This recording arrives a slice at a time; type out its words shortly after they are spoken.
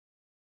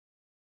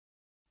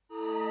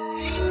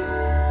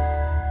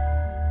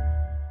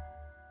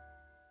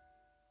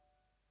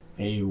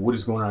Hey, what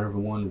is going on,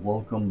 everyone?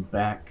 Welcome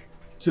back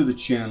to the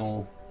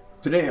channel.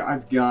 Today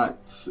I've got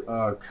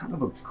kind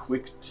of a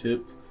quick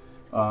tip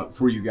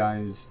for you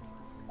guys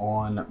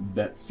on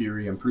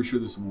Betfury. I'm pretty sure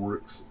this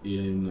works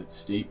in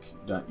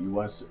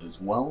stake.us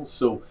as well,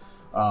 so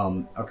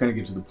I'll kind of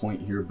get to the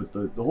point here, but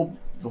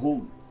the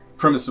whole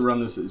premise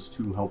around this is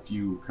to help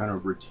you kind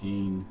of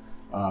retain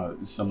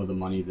some of the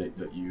money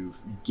that you've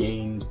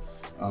gained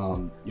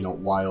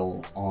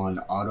while on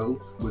auto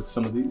with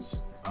some of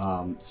these.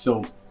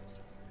 So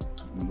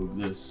move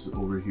this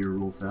over here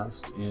real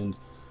fast and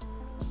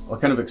I'll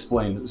kind of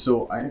explain.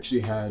 So I actually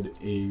had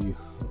a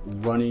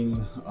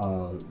running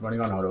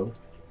on auto.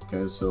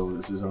 Okay, so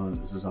this is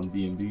on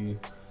BNB.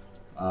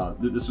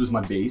 This was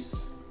my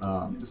base.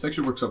 This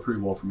actually works out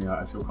pretty well for me.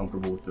 I feel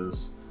comfortable with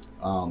this.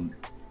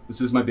 This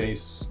is my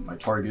base, my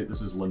target.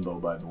 This is limbo,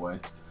 by the way.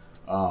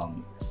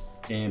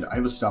 And I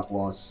have a stop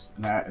loss,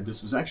 and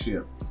this was actually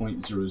at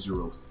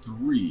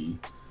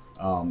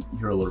 0.003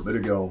 here a little bit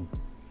ago.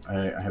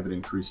 I have it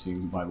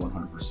increasing by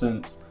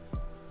 100%.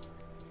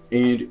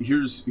 And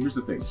here's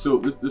the thing. So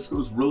this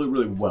goes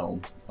really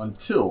well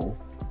until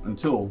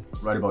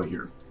right about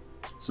here.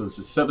 So this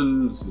is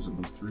 7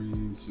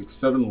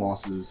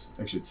 losses.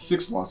 Actually, it's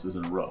 6 losses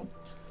in a row.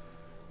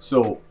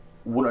 So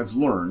what I've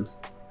learned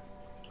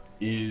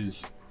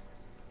is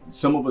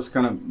some of us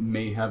kind of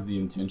may have the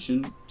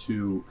intention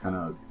to kind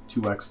of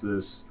 2x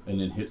this and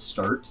then hit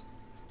start,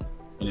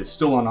 and it's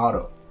still on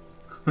auto.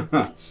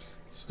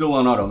 It's still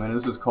on auto, man.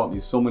 This has caught me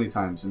so many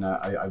times, and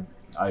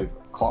I've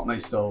caught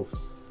myself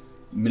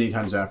many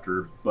times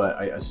after, but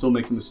I still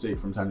make the mistake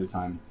from time to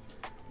time.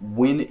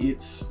 When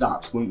it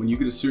stops, when you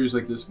get a series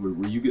like this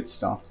where you get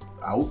stop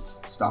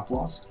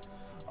lost,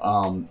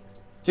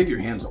 take your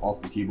hands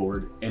off the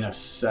keyboard and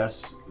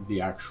assess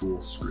the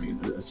actual screen.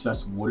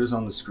 Assess what is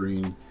on the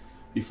screen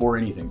before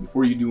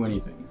you do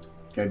anything.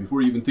 Okay,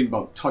 before you even think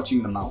about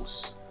touching the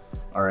mouse.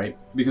 All right,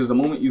 because the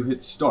moment you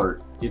hit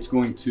start, it's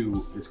going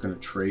to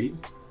trade,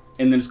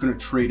 and then it's going to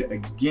trade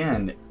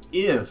again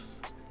if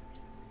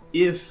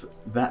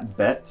that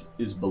bet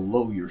is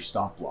below your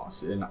stop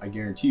loss. And I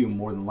guarantee you,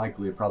 more than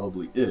likely, it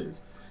probably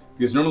is,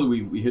 because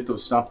normally we hit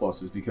those stop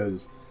losses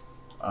because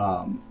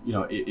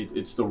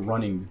it's the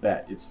running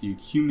bet, it's the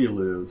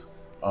cumulative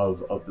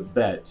of the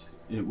bet,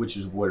 which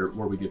is where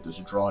we get this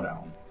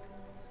drawdown.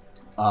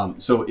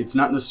 So it's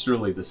not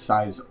necessarily the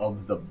size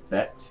of the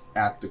bet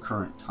at the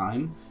current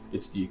time,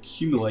 it's the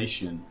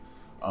accumulation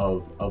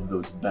of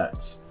those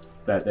bets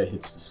that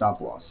hits the stop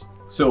loss.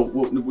 So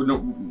what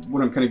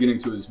I'm kind of getting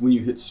to is when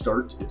you hit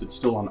start, if it's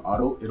still on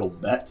auto, it'll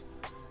bet,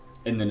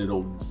 and then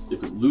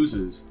if it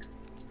loses,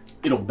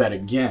 it'll bet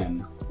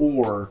again,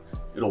 or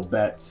it'll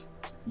bet,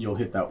 you'll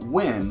hit that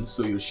win,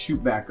 so you'll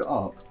shoot back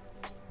up,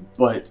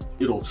 but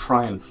it'll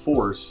try and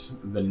force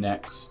the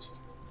next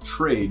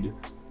trade,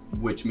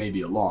 which may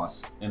be a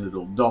loss, and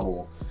it'll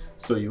double,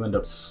 so you end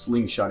up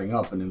slingshotting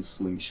up and then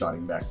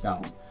slingshotting back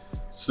down.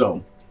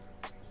 So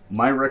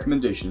my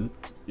recommendation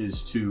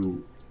is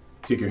to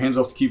take your hands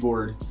off the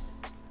keyboard,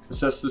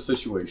 assess the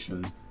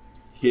situation,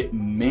 hit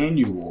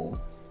manual,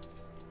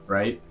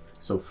 right?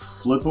 So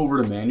flip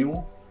over to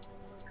manual,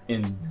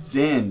 and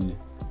then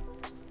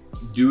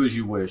do as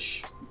you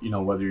wish,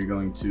 whether you're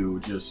going to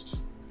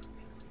just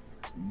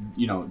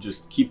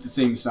keep the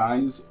same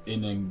size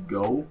and then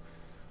go,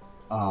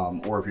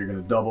 or if you're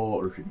going to double,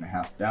 or if you're going to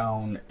half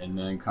down and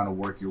then kind of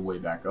work your way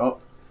back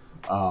up.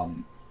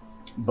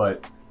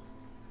 But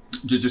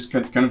just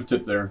kind of a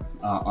tip there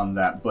on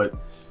that. But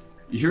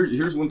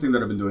here's one thing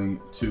that I've been doing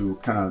to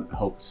kind of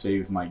help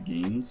save my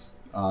gains,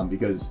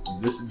 because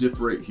this dip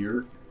right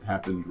here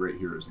happened right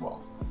here as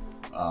well.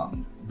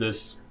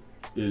 This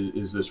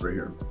is this right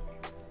here,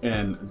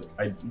 and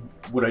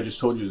what I just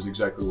told you is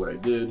exactly what I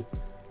did.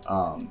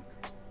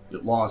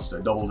 It lost,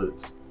 I doubled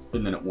it,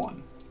 and then it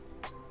won.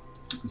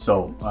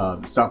 So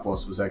the stop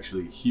loss was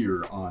actually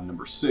here on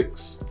number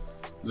 6. It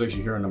was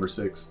actually here on number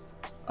 6.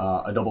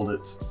 I doubled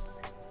it,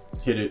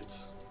 hit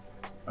it,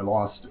 I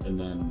lost, and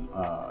then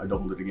I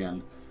doubled it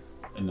again,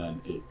 and then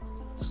it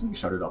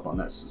slingshotted up on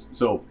this.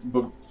 So,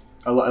 but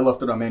I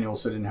left it on manual,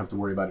 so I didn't have to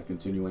worry about it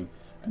continuing,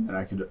 and then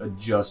I could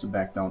adjust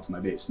back down to my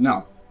base.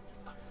 Now,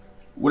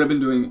 what I've been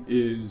doing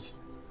is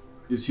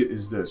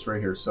this right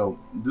here. So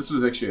this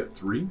was actually at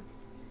 3,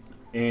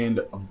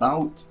 and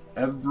about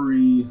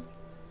every,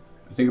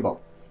 I think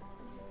about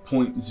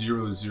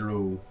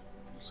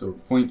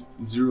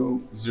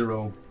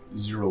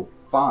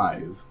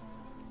 0.0005,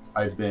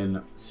 I've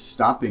been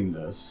stopping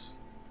this,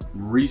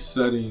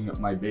 resetting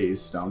my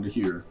base down to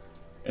here,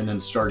 and then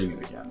starting it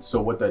again. So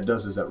what that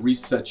does is that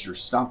resets your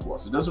stop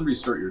loss. It doesn't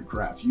restart your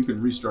graph. You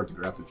can restart the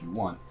graph if you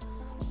want,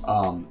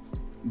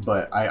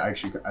 but I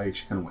actually kind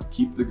of want to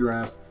keep the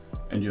graph,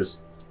 and just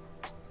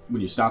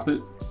when you stop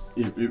it,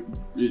 it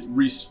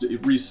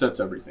resets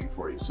everything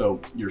for you.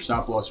 So your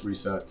stop loss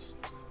resets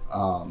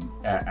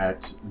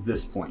at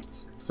this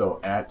point. So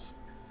at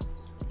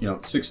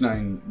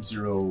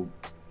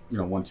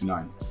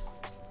 690.129.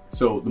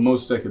 So the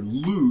most I could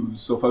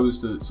lose. So if I was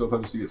to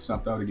get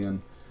stopped out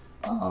again,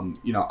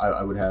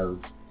 I would have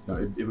no,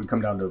 it would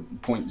come down to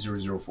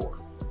 0.004.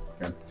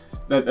 Okay,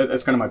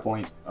 that's kind of my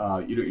point.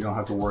 You don't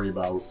have to worry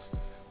about,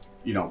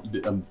 you know,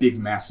 a big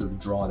massive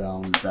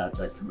drawdown that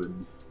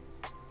could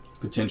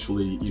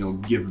potentially, you know,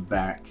 give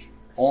back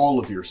all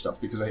of your stuff,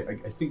 because I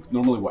think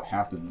normally what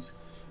happens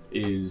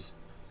is,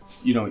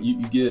 you know,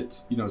 you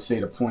get, you know, say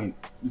to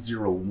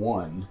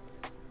 0.01,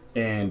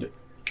 and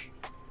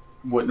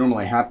what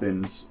normally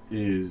happens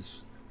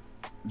is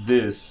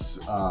this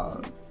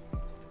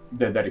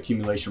that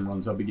accumulation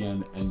runs up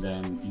again, and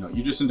then, you know,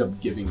 you just end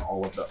up giving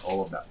all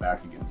of that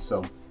back again.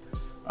 So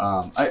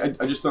I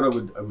just thought I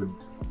would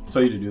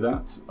tell you to do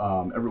that.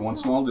 Every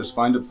once in a while, just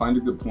find a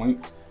good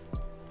point,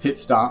 hit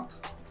stop,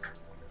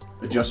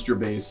 adjust your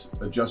base,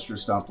 adjust your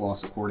stop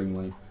loss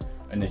accordingly,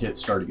 and then hit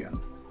start again.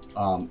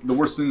 The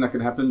worst thing that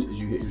can happen is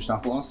you hit your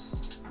stop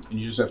loss and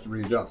you just have to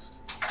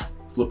readjust.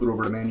 Flip it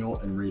over to manual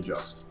and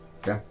readjust.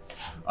 Okay.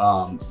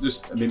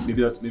 Just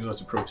maybe that's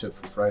a pro tip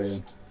for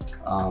Friday.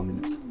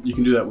 You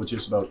can do that with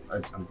just about,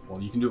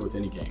 well, you can do it with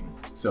any game.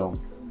 So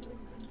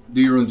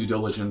do your own due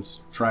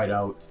diligence, try it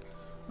out.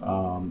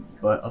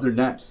 But other than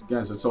that,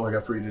 guys, that's all I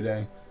got for you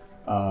today.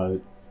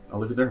 I'll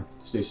leave it there.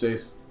 Stay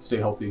safe, stay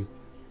healthy,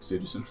 stay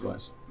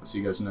decentralized. I'll see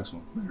you guys in the next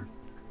one. Later.